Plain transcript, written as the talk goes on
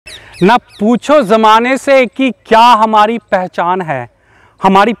ना पूछो ज़माने से कि क्या हमारी पहचान है,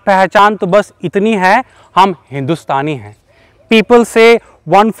 हमारी पहचान तो बस इतनी है, हम हिंदुस्तानी हैं। पीपल से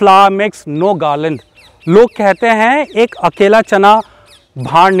one flower makes no garland. लोग कहते हैं एक अकेला चना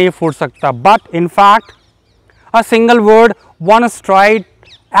भार नहीं फूट सकता, but in fact a single word, one straight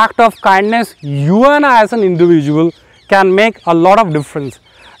act of kindness, you and I as an individual can make a lot of difference.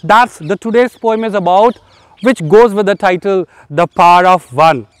 That's the today's poem is about, which goes with the title The Power of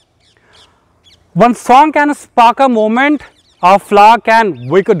One. One song can spark a moment, a flower can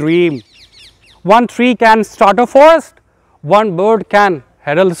wake a dream, one tree can start a forest, one bird can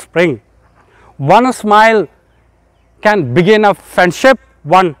herald spring, one smile can begin a friendship,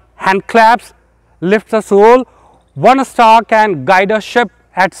 one hand claps lifts a soul, one star can guide a ship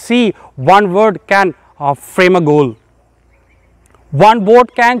at sea, one word can frame a goal. One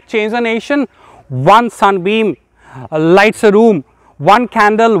boat can change a nation, one sunbeam lights a room, one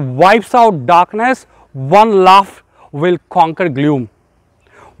candle wipes out darkness, one laugh will conquer gloom.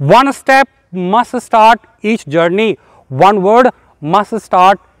 One step must start each journey, one word must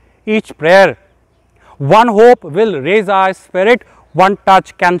start each prayer. One hope will raise our spirit, one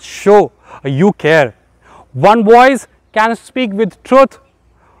touch can show you care. One voice can speak with truth,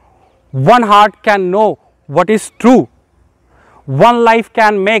 one heart can know what is true. One life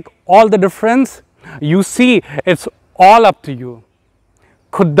can make all the difference. You see, it's all up to you.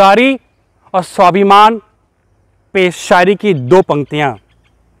 खुददारी और स्वाभिमान पे शायरी की दो पंक्तियाँ।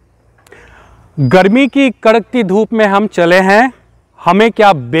 गर्मी की कड़कती धूप में हम चले हैं, हमें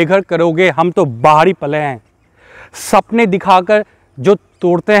क्या बेघर करोगे, हम तो बाहर ही पले हैं। सपने दिखाकर जो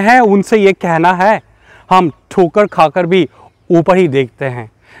तोड़ते हैं उनसे ये कहना है, हम ठोकर खाकर भी ऊपर ही देखते हैं।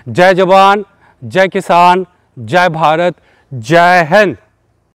 जय जवान, जय किसान, जय भारत, जय हिंद।